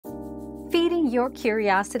feeding your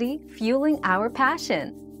curiosity, fueling our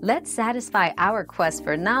passion. Let's satisfy our quest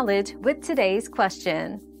for knowledge with today's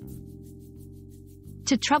question.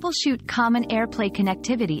 To troubleshoot common AirPlay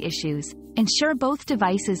connectivity issues, ensure both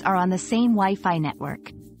devices are on the same Wi-Fi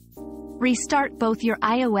network. Restart both your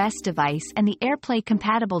iOS device and the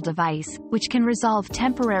AirPlay-compatible device, which can resolve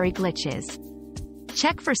temporary glitches.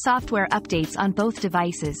 Check for software updates on both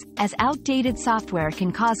devices, as outdated software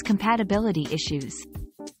can cause compatibility issues.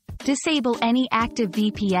 Disable any active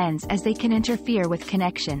VPNs as they can interfere with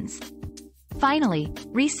connections. Finally,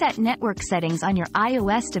 reset network settings on your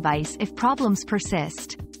iOS device if problems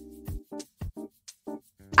persist.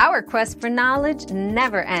 Our quest for knowledge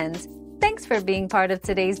never ends. Thanks for being part of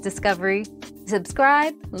today's discovery.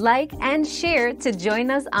 Subscribe, like, and share to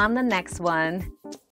join us on the next one.